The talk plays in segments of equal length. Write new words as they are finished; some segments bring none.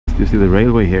you see the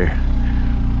railway here?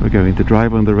 We're going to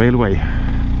drive on the railway.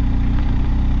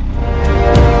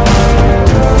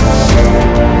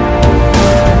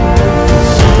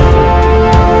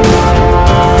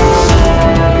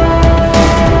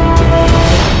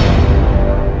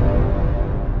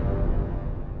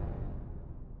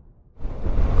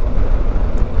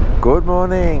 Good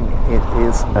morning! It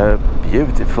is a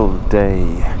beautiful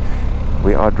day.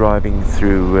 We are driving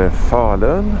through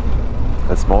Falun,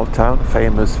 a small town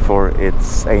famous for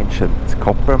its ancient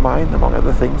copper mine, among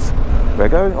other things. We're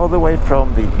going all the way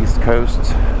from the east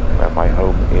coast, where my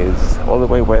home is, all the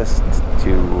way west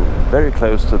to very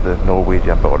close to the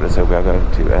Norwegian border. So we are going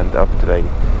to end up today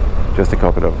just a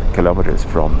couple of kilometers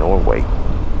from Norway,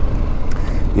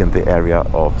 in the area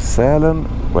of Sälen,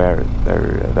 where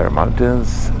there are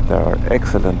mountains. There are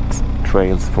excellent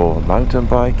trails for mountain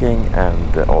biking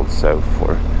and also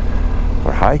for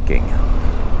hiking.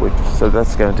 So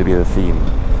that's going to be the theme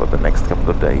for the next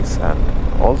couple of days. And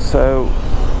also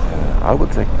I will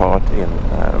take part in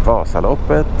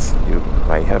Vasaloppet. You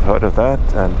may have heard of that,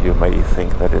 and you may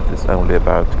think that it is only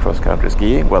about cross-country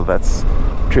skiing. Well, that's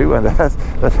true, and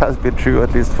that has been true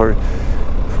at least for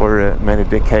many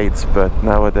decades, but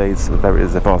nowadays there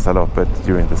is a Vasaloppet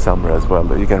during the summer as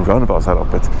well. You can run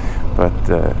Vasaloppet, but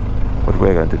what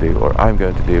we're going to do, or I'm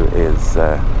going to do, is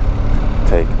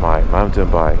take my mountain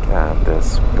bike and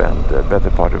spend the better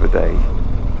part of a day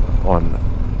on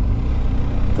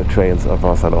the trails of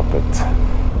Vasaloppet.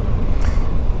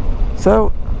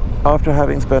 So, after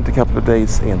having spent a couple of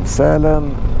days in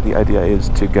Sälen, the idea is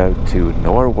to go to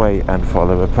Norway and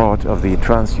follow a part of the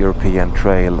Trans-European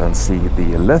Trail and see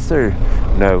the lesser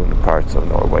known parts of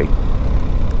Norway,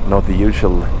 not the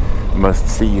usual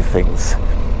must-see things.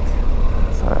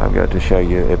 So I'm going to show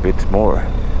you a bit more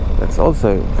that's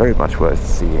also very much worth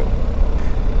seeing.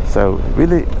 So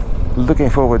really looking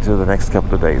forward to the next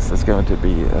couple of days. It's going to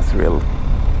be a thrill.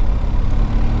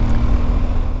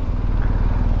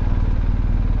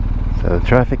 So the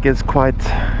traffic is quite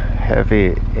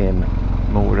heavy in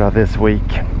Mora this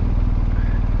week.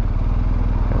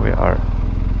 We are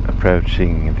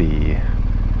approaching the,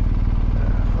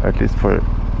 at least for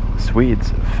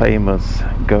Swedes, famous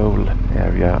goal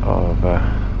area of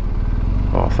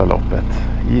Vasaloppet.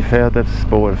 I fäders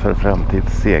spår för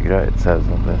framtidssegrar, it says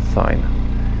on the sign.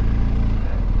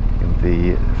 In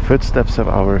the footsteps of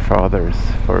our fathers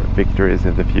for victories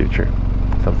in the future.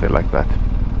 Something like that.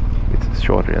 It's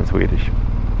shorter in Swedish.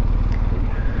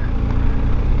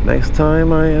 Next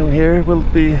time I am here will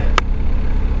be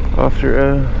after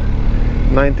a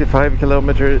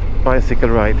 95-kilometer bicycle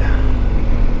ride.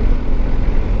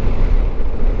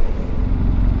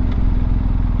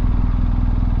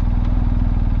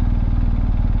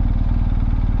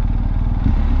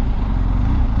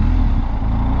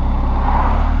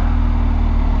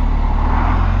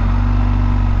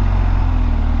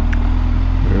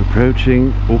 We're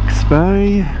approaching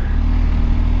Oxberg,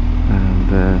 and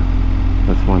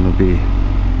that's one of the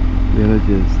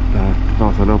villages that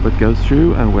Vasaloppet goes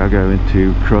through, and we are going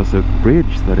to cross a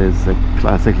bridge that is a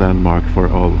classic landmark for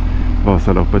all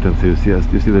Vasaloppet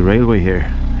enthusiasts. You see the railway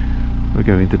here. We're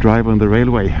going to drive on the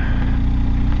railway.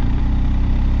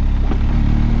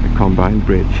 A combined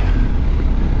bridge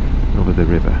over the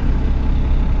river.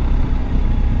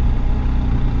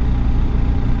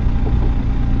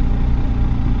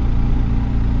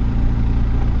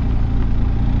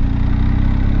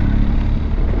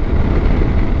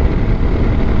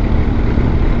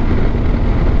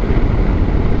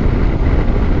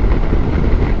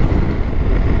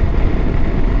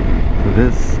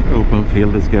 This open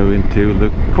field is going to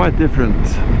look quite different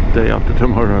day after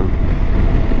tomorrow.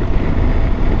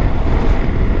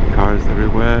 Cars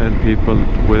everywhere and people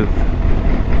with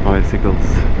bicycles.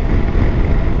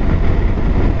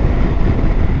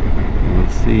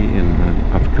 We'll see in an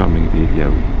upcoming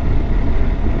video.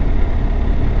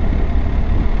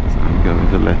 So I'm going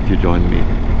to let you join me.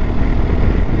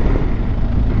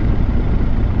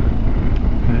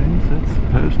 Okay, so it's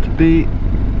supposed to be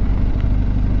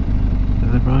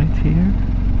the right here.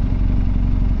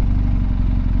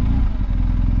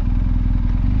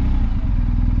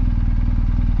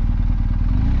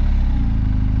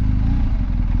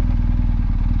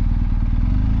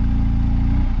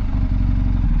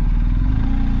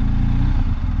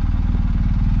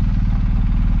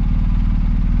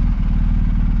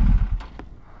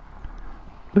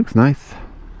 Looks nice.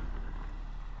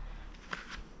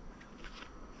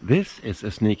 This is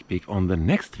a sneak peek on the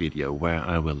next video, where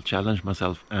I will challenge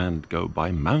myself and go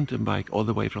by mountain bike all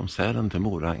the way from Sälen to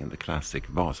Mora in the classic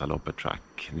Vasaloppet track,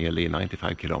 nearly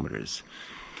 95 kilometers.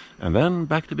 And then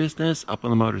back to business, up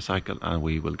on the motorcycle, and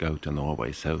we will go to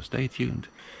Norway, so stay tuned.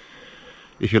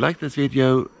 If you like this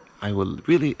video, I will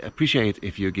really appreciate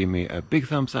if you give me a big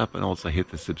thumbs up and also hit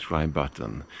the subscribe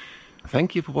button.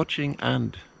 Thank you for watching,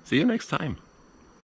 and see you next time.